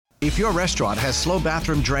If your restaurant has slow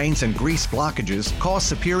bathroom drains and grease blockages, call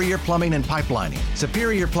Superior Plumbing and Pipelining.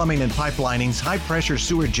 Superior Plumbing and Pipelining's high-pressure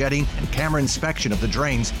sewer jetting and camera inspection of the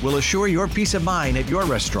drains will assure your peace of mind at your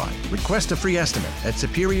restaurant. Request a free estimate at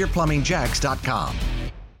SuperiorPlumbingJacks.com.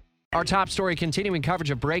 Our top story, continuing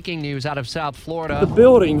coverage of breaking news out of South Florida. The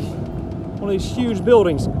building, one of these huge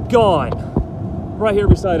buildings, gone. Right here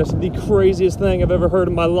beside us, the craziest thing I've ever heard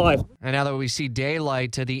in my life. And now that we see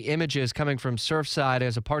daylight, the images coming from Surfside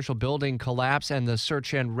as a partial building collapse and the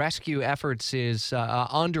search and rescue efforts is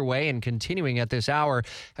underway and continuing at this hour.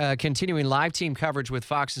 Continuing live team coverage with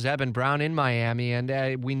Fox's Eben Brown in Miami.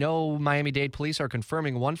 And we know Miami-Dade police are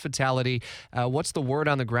confirming one fatality. What's the word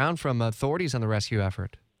on the ground from authorities on the rescue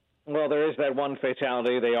effort? Well, there is that one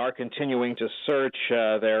fatality. They are continuing to search. They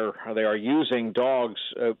are using dogs,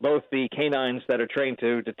 both the canines that are trained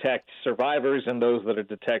to detect survivors and those that are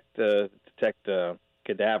detect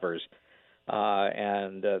cadavers.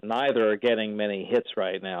 And neither are getting many hits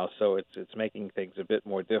right now, so it's making things a bit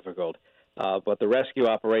more difficult. But the rescue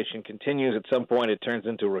operation continues. At some point, it turns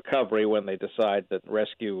into recovery when they decide that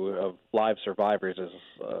rescue of live survivors is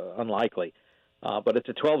unlikely. But it's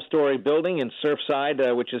a 12-story building in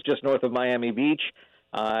Surfside, which is just north of Miami Beach,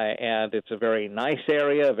 and it's a very nice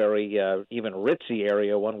area, very even ritzy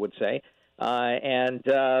area, one would say. And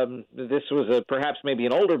this was perhaps maybe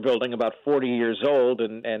an older building, about 40 years old,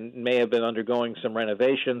 and may have been undergoing some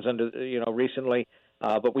renovations recently.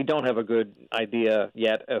 But we don't have a good idea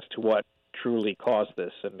yet as to what truly caused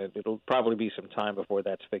this, and it'll probably be some time before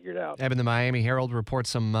that's figured out. Eben, the Miami Herald reports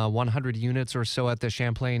some 100 units or so at the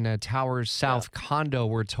Champlain Towers South condo,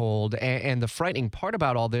 we're told. And the frightening part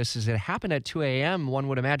about all this is it happened at 2 a.m. One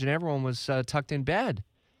would imagine everyone was tucked in bed.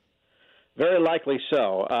 Very likely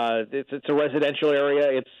so. It's a residential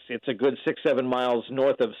area. It's a good 6-7 miles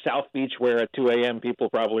north of South Beach, where at 2 a.m. people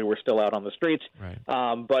probably were still out on the streets. Right.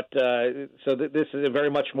 So this is a very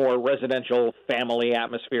much more residential, family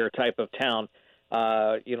atmosphere type of town.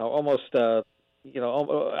 Almost. I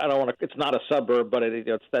don't want to. It's not a suburb, but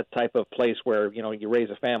it's that type of place where you raise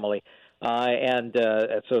a family. And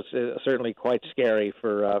so it's certainly quite scary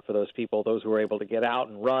for those people, those who are able to get out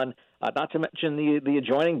and run. Not to mention the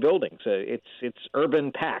adjoining buildings. It's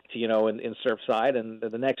urban packed, in Surfside, and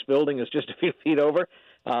the next building is just a few feet over.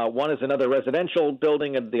 One is another residential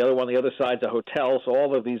building, and the other one, the other side's a hotel. So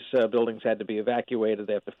all of these buildings had to be evacuated.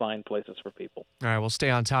 They have to find places for people. All right, we'll stay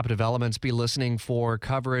on top of developments. Be listening for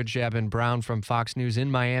coverage. Eben Brown from Fox News in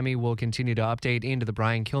Miami will continue to update into the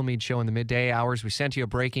Brian Kilmeade Show in the midday hours. We sent you a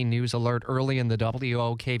breaking news alert early in the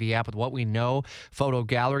WOKV app with what we know. Photo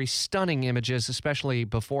gallery, stunning images, especially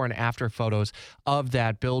before and after photos of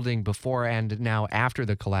that building before and now after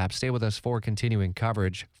the collapse. Stay with us for continuing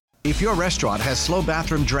coverage. If your restaurant has slow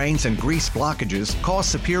bathroom drains and grease blockages, call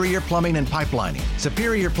Superior Plumbing and Pipelining.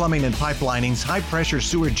 Superior Plumbing and Pipelining's high-pressure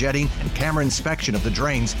sewer jetting and camera inspection of the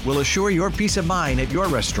drains will assure your peace of mind at your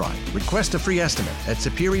restaurant. Request a free estimate at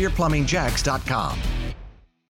SuperiorPlumbingJacks.com.